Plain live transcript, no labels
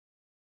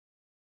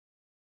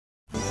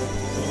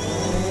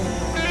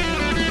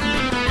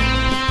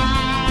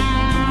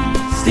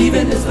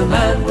Stephen is the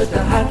man with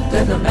the hat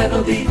and the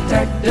metal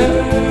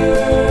detector.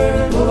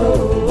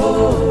 Oh,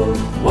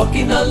 oh.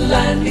 Walking the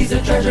land, he's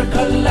a treasure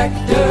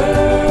collector.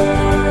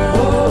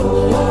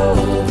 Oh,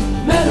 oh.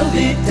 Metal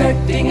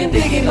detecting and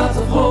digging lots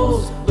of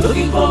holes,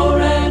 looking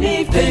for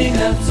anything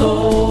that's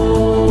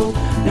old.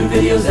 New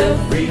videos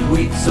every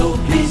week, so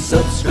please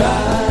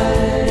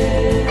subscribe.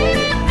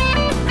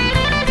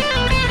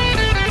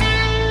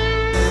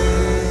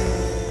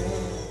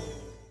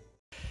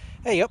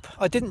 Hey up,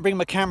 I didn't bring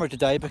my camera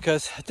today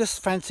because I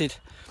just fancied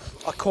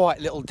a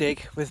quiet little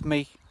dig with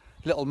me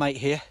little mate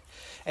here,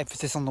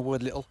 emphasis on the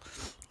word little,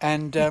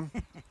 and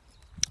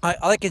I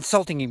like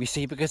insulting him, you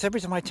see, because every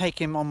time I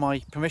take him on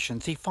my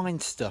permissions he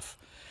finds stuff.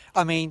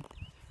 I mean,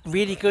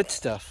 really good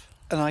stuff,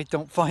 and I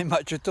don't find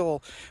much at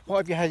all. What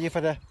have you had? You've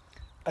had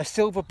a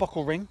silver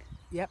buckle ring.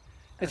 Yep.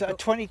 Is it a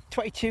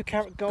 22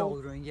 carat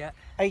gold ring? Yeah.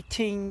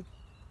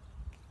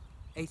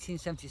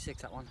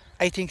 1876, that one.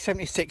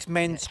 1876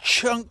 men's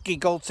chunky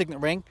gold signet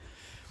ring.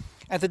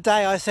 And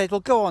today I said,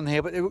 well, go on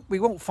here, but we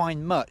won't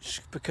find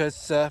much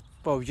because,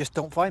 well, we just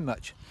don't find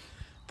much.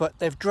 But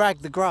they've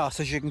dragged the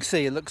grass, as you can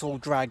see. It looks all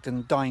dragged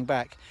and dying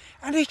back.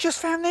 And he's just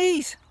found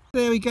these.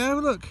 There we go,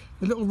 look.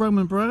 A little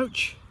Roman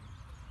brooch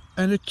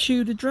and a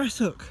Tudor dress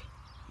hook.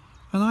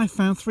 And I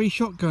found 3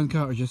 shotgun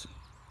cartridges.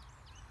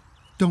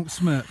 Don't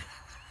smirk.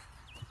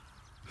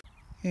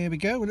 Here we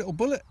go, a little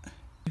bullet.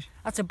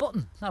 That's a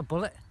button, not a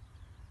bullet.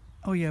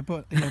 Oh yeah,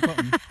 button.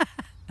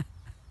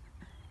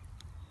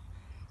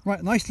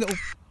 Right, nice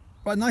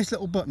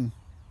little button.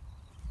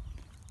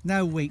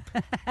 Now weep.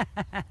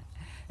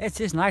 It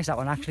is nice, that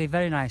one, actually,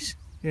 very nice.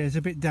 Yeah, it's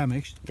a bit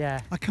damaged. Yeah.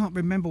 I can't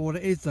remember what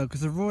it is though,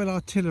 because the Royal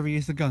Artillery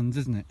is the guns,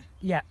 isn't it?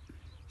 Yeah.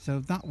 So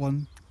that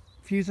one,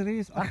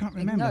 Fusiliers? I can't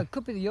remember. No, it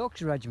could be the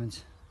Yorkshire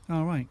Regiment.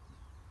 Oh right.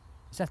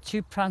 Is that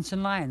 2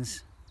 prancing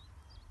lions?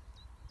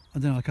 I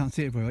don't know, I can't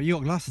see it very well. You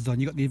got glasses on,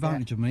 you got the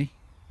advantage of me.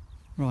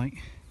 Right.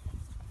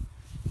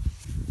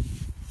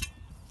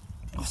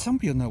 Oh,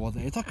 somebody will know what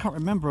it is. I can't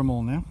remember them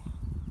all now.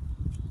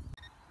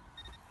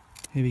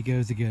 Here he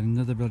goes again,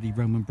 another bloody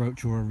Roman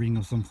brooch or a ring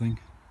or something.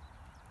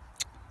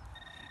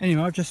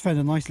 Anyway, I've just found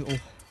a nice little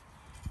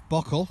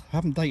buckle. I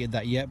haven't dated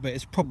that yet, but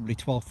it's probably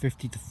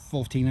 1250 to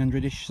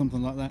 1400-ish,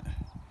 something like that.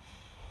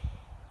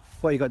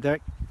 What you got,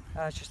 Derek?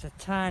 It's just a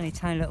tiny,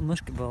 tiny little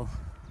musket ball.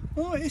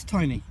 Oh, it is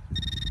tiny.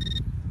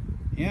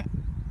 Yeah.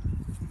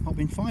 Not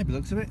been fired by the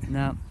looks of it.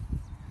 No.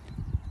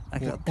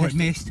 Like Or it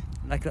missed.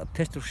 Like a little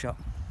pistol shot.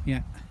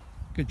 Yeah.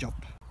 Good job.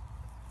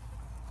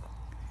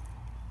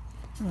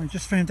 Oh, I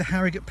just found a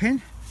Harrogate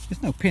pin.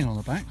 There's no pin on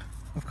the back,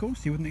 of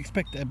course. You wouldn't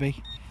expect it to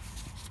be.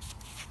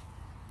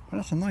 But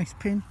that's a nice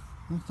pin.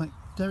 Looks like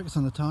Derek's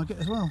on the target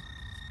as well.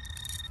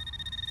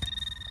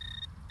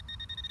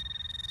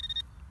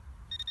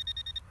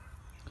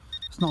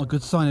 It's not a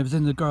good sign if it's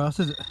in the grass,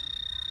 is it?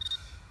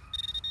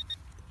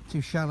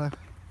 Too shallow.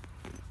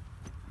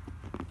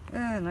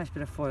 Nice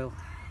bit of foil.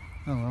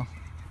 Oh well.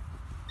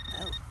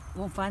 Oh,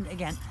 won't find it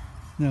again.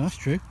 No, that's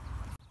true.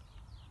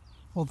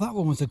 Well, that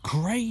one was a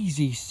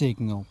crazy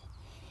signal,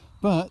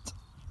 but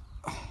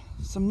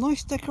some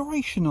nice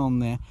decoration on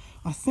there.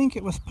 I think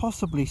it was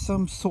possibly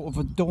some sort of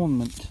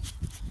adornment,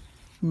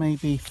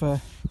 maybe for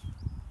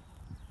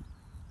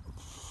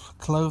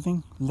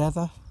clothing,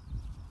 leather,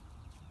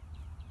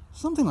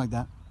 something like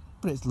that.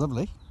 But it's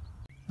lovely.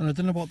 And I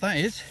don't know what that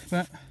is,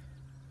 but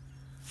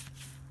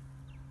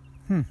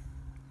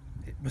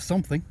it was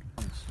something.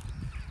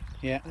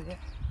 Yeah.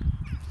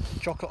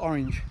 Chocolate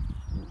orange.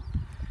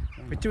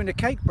 We're doing a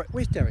cake break.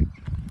 Where's Derek?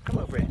 Come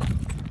over here.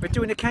 We're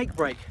doing a cake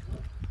break.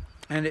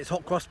 And it's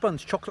hot cross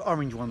buns, chocolate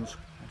orange ones.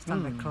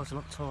 Stand a bit closer,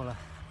 look taller.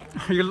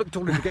 You look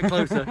taller to get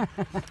closer.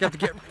 You have to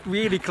get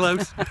really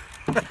close.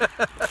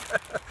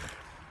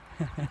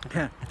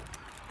 Yeah.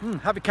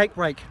 Have a cake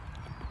break.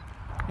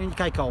 In your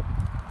cake hole.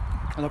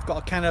 And I've got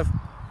a can of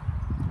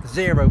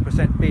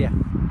 0% beer.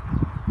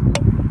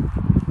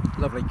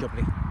 Lovely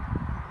jubbly.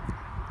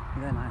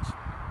 Very nice.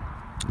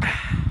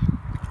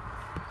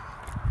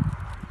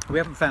 We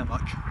haven't found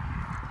much.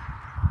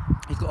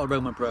 He's got a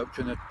Roman brooch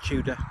and a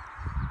Tudor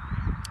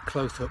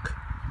close hook.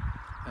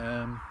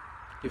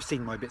 You've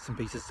seen my bits and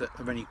pieces that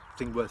are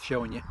anything worth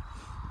showing you.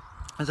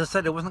 As I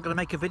said, I wasn't going to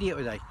make a video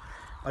today.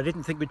 I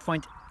didn't think we'd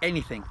find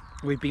anything.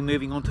 We'd be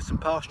moving on to some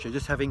pasture,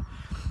 just having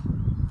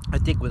a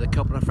dig with a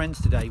couple of friends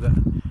today, but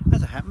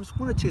as it happens,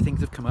 1 or 2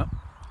 things have come up.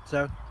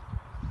 So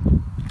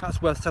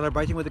that's worth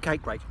celebrating with a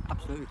cake break.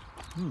 Absolutely.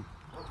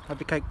 Have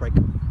a cake break.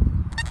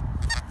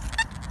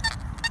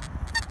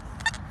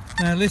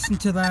 Now listen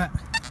to that.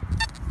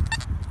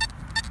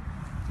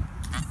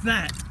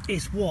 That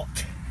is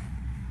what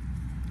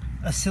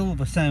a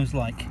silver sounds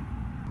like.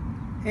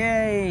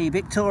 Yay,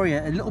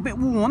 Victoria, a little bit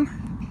worn,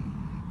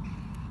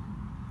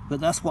 but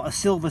that's what a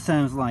silver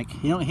sounds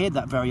like. You don't hear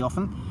that very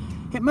often.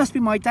 It must be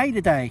my day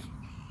today.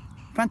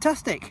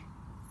 Fantastic.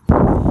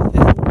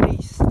 Little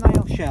wee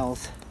snail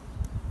shells.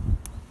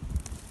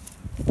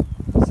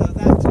 So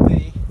that to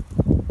me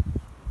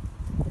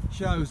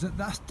shows that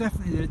that's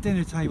definitely the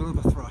dinner table of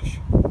a thrush.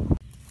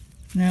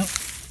 Now,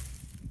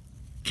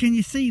 can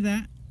you see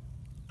that?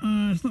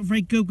 It's not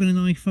very good with an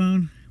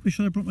iPhone. Wish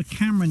I brought my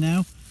camera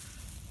now.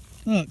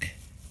 Look.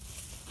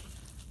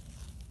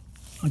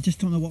 I just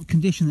don't know what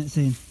condition it's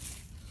in.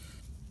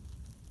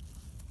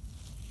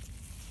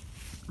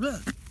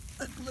 Look.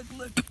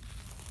 Look.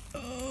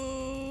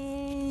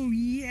 Oh,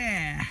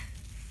 yeah.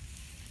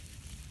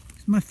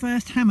 It's my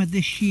first hammer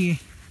this year.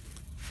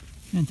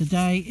 And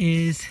today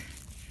is...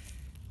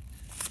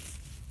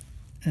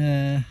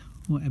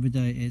 whatever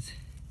day it is.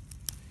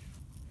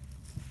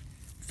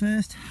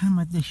 First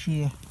hammer this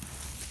year.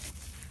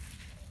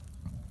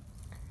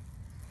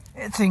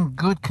 It's in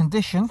good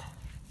condition.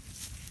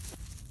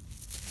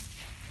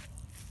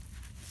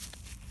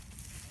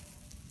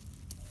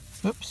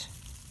 Oops.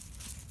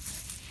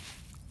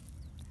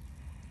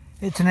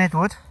 It's an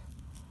Edward.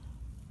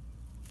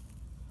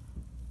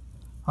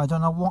 I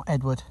don't know what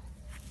Edward.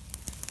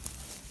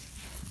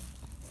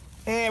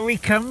 Here he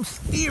comes.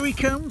 Here he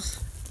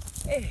comes.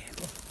 Hey,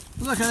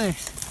 look at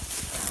this.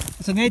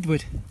 It's an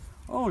Edward.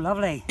 Oh,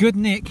 lovely. Good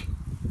nick.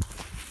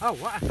 Oh,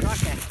 what a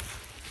cracker.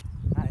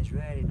 That is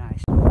really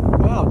nice.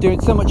 Wow,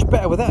 doing so much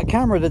better with that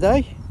camera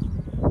today.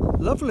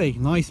 Lovely,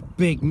 nice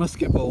big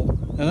musket ball.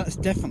 Now that's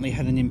definitely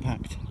had an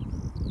impact.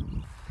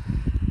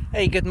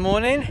 Hey, good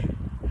morning.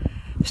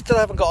 Still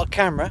haven't got a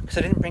camera because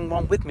I didn't bring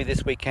one with me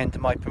this weekend to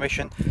my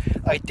permission.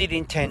 I did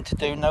intend to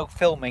do no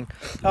filming.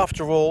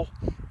 After all,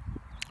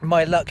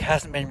 my luck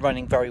hasn't been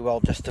running very well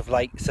just of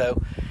late,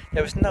 so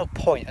there was no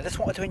point. I just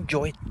wanted to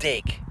enjoy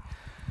dig.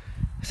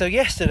 So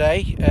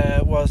yesterday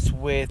was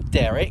with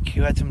Derek,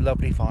 who had some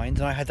lovely finds,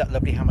 and I had that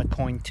lovely hammered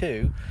coin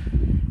too.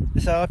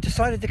 So I've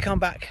decided to come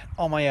back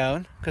on my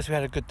own because we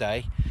had a good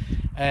day,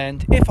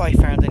 and if I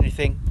found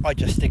anything, I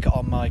just stick it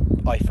on my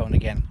iPhone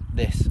again,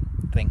 this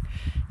thing.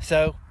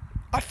 So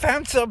I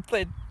found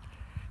something,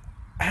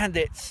 and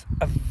it's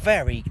a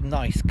very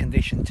nice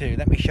condition too.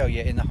 Let me show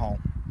you in the hole.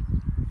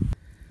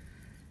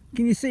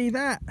 Can you see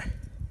that?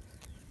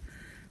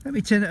 Let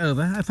me turn it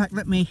over. In fact,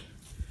 let me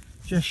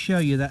just show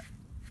you that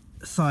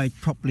side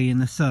properly in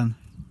the sun.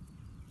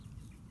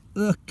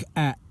 Look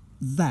at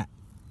that.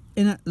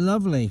 Isn't it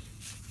lovely?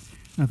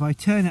 Now if I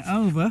turn it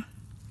over,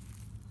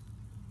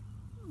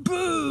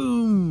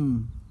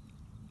 boom!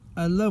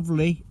 A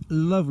lovely,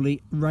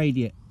 lovely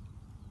radiate.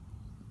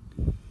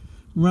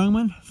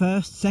 Roman,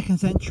 1st, 2nd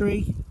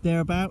century,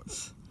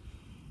 thereabouts.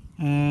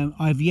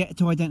 I've yet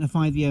to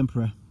identify the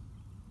emperor,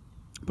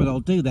 but I'll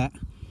do that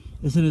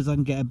as soon as I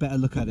can get a better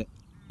look at it.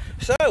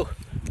 So,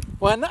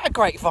 wasn't that a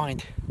great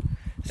find?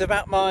 It's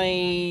about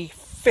my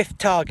 5th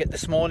target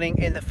this morning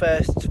in the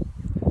first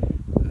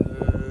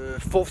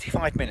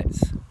 45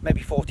 minutes,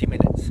 maybe 40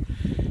 minutes.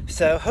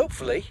 So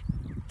hopefully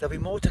there'll be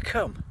more to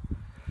come.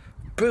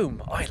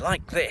 Boom, I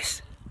like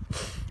this.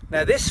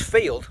 Now this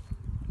field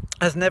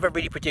has never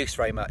really produced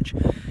very much.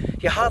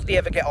 You hardly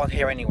ever get on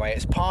here anyway.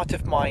 It's part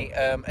of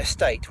my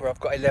estate where I've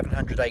got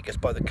 1100 acres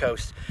by the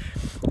coast,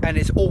 and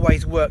it's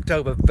always worked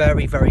over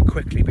very, very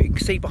quickly. But you can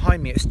see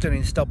behind me it's still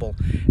in stubble,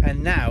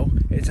 and now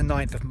it's the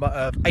 9th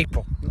of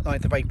April.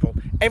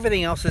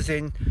 Everything else is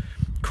in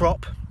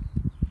crop.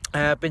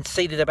 Been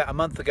seeded about a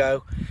month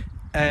ago,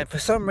 and for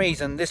some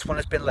reason this one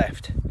has been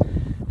left.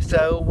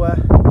 So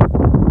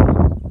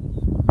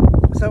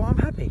I'm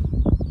happy.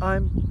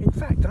 I'm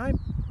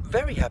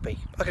very happy.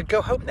 I could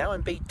go home now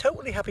and be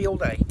totally happy all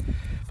day,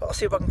 but I'll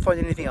see if I can find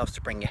anything else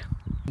to bring you.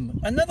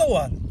 Another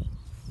one.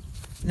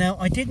 Now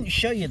I didn't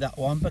show you that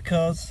one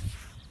because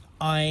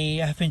I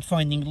have been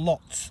finding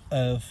lots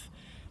of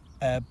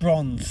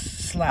bronze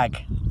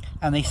slag,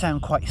 and they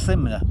sound quite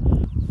similar,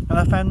 and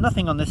I found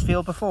nothing on this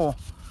field before.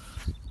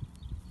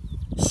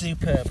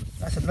 Superb.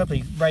 That's a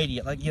lovely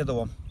radiate like the other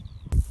one.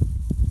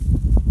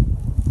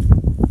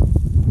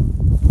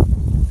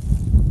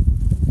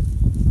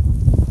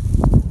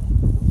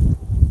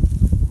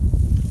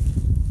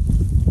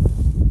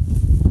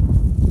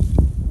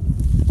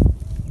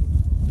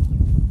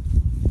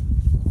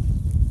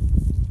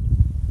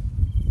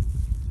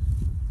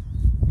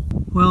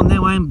 Well,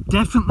 now I'm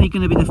definitely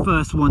going to be the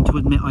first one to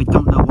admit I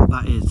don't know what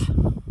that is.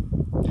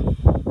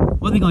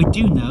 One thing I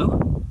do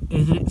know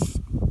is that it's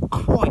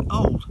quite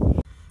old.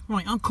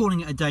 Right, I'm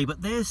calling it a day,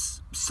 but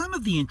there's some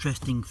of the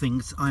interesting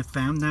things I've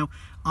found. Now,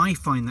 I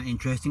find that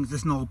interesting.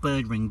 There's an old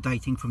bird ring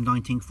dating from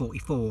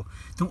 1944.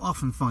 Don't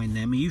often find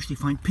them. I usually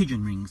find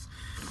pigeon rings.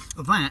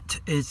 That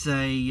is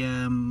a,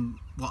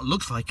 what it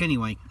looks like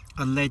anyway,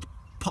 a lead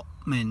pot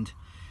mend.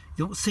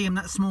 You don't see them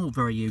that small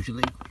very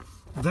usually.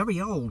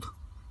 Very old.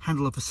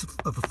 Handle of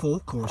a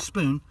fork or a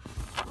spoon.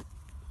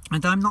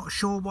 And I'm not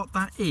sure what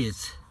that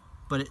is,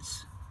 but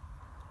it's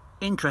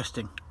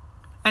interesting.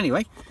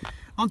 Anyway,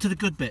 on to the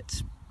good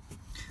bits.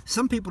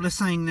 Some people are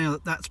saying now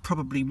that that's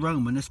probably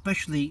Roman,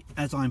 especially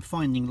as I'm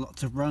finding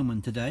lots of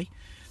Roman today.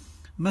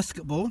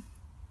 Musket ball,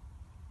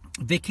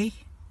 Vicky,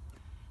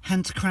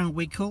 Hans Crown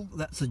Weekle,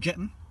 that's a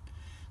Jetton,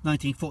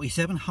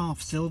 1947,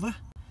 half silver,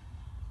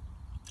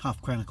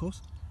 half crown of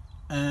course.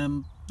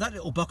 That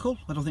little buckle,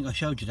 I don't think I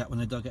showed you that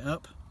when I dug it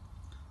up.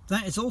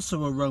 That is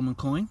also a Roman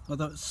coin,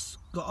 although it's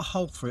got a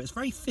hole through it. It's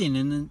very thin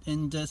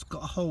and it's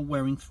got a hole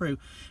wearing through.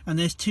 And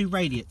there's two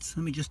radiates.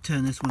 Let me just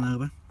turn this one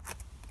over.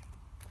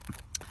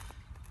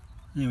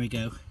 There we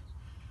go.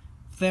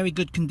 Very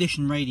good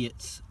condition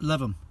radiates. Love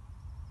them.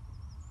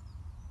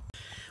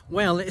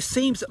 Well, it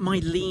seems that my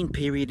lean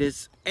period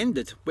is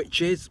ended,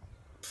 which is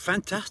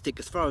fantastic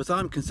as far as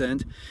I'm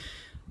concerned.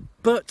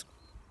 But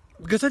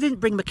because I didn't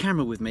bring the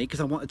camera with me, because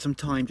I wanted some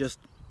time just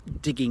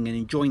digging and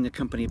enjoying the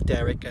company of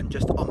Derek and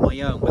just on my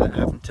own without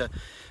having to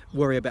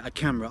worry about a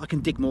camera, I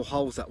can dig more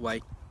holes that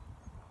way.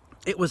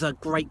 It was a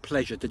great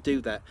pleasure to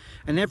do that,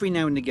 and every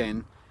now and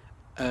again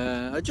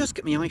I just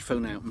get my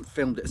iPhone out and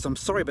filmed it, so I'm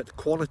sorry about the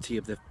quality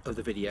of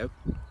the video.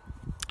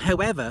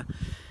 However,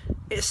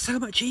 it's so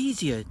much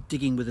easier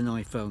digging with an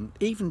iPhone,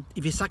 even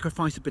if you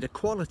sacrifice a bit of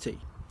quality.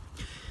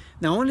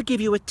 Now I want to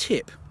give you a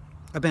tip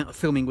about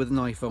filming with an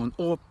iPhone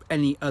or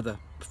any other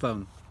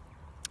phone.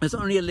 There's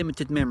only a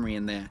limited memory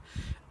in there,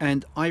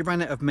 and I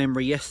ran out of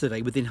memory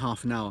yesterday within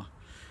half an hour.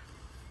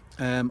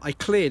 I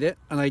cleared it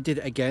and I did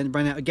it again,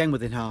 ran out again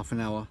within half an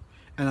hour,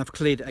 and I've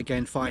cleared it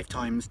again 5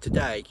 times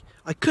today.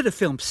 I could have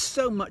filmed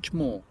so much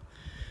more.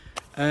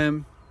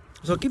 So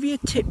I'll give you a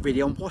tip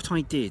really on what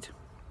I did.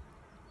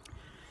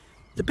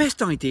 The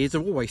best ideas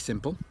are always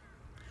simple.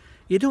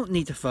 You don't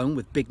need a phone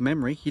with big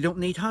memory. You don't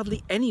need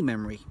hardly any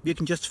memory. You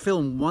can just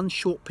film one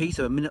short piece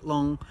of a minute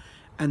long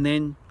and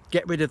then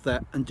get rid of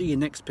that and do your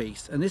next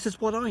piece. And this is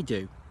what I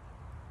do.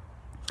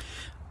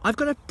 I've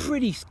got a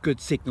pretty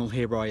good signal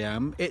here where I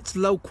am. It's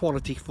low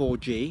quality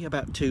 4G,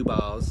 about 2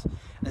 bars,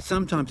 and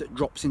sometimes it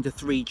drops into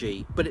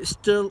 3G, but it's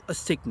still a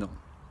signal.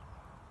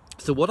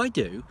 So what I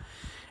do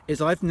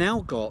is I've now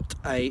got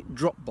a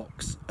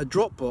Dropbox. A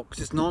Dropbox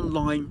is an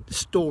online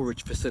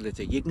storage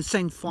facility. You can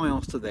send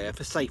files to there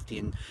for safety,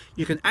 and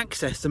you can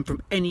access them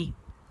from any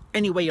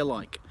way you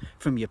like,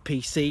 from your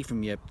PC,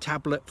 from your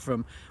tablet,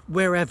 from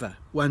wherever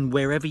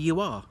you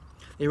are.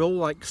 They're all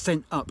like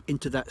sent up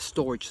into that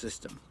storage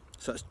system.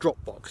 So it's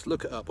Dropbox.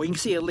 Look it up, or you can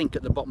see a link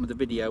at the bottom of the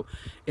video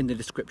in the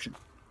description.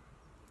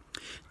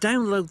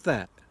 Download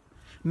that.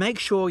 Make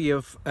sure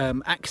you've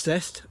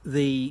accessed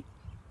the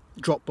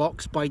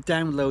Dropbox by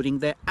downloading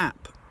their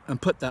app and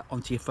put that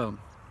onto your phone.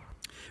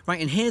 Right,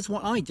 and here's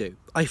what I do.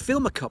 I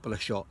film a couple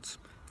of shots,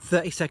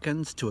 30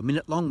 seconds to a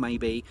minute long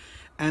maybe,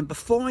 and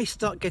before I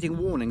start getting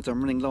warnings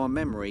I'm running low on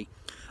memory,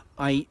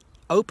 I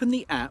open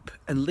the app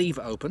and leave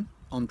it open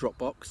on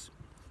Dropbox,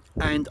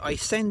 and I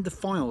send the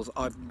files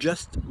I've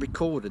just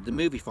recorded, the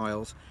movie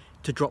files,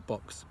 to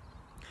Dropbox.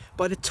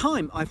 By the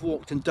time I've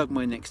walked and dug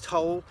my next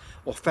hole,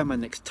 or found my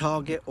next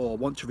target, or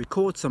want to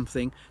record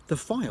something, the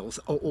files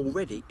are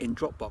already in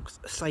Dropbox,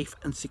 safe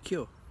and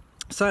secure.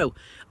 So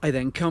I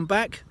then come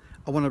back,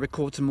 I want to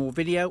record some more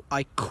video,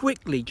 I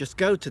quickly just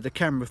go to the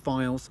camera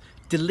files,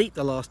 delete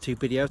the last 2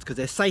 videos because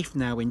they're safe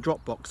now in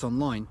Dropbox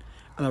online,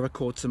 and I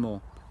record some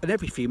more. And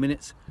every few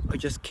minutes I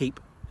just keep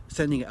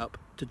sending it up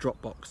to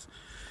Dropbox.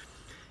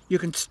 You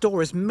can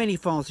store as many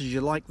files as you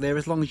like there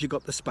as long as you've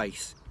got the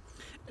space.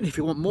 And if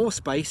you want more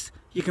space,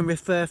 you can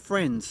refer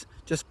friends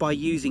just by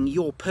using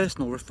your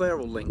personal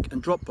referral link,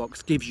 and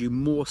Dropbox gives you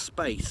more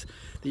space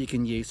that you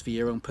can use for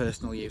your own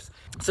personal use.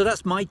 So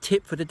that's my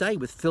tip for today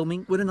with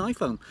filming with an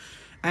iPhone.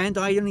 And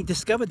I only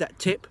discovered that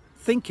tip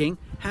thinking,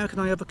 how can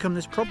I overcome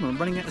this problem of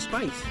running out of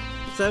space?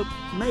 So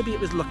maybe it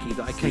was lucky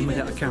that I came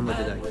without a camera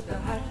today.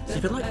 So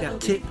if you like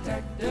that tip,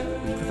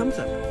 leave a thumbs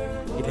up.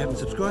 If you haven't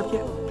subscribed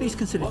yet, please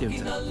consider doing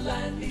so.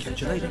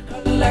 Catch you later.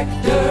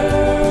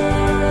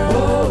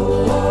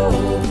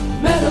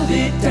 Metal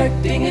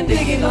detecting and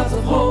digging lots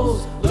of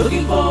holes,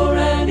 looking for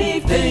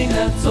anything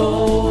that's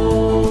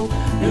old.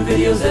 New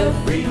videos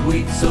every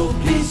week, so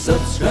please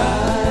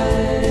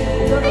subscribe.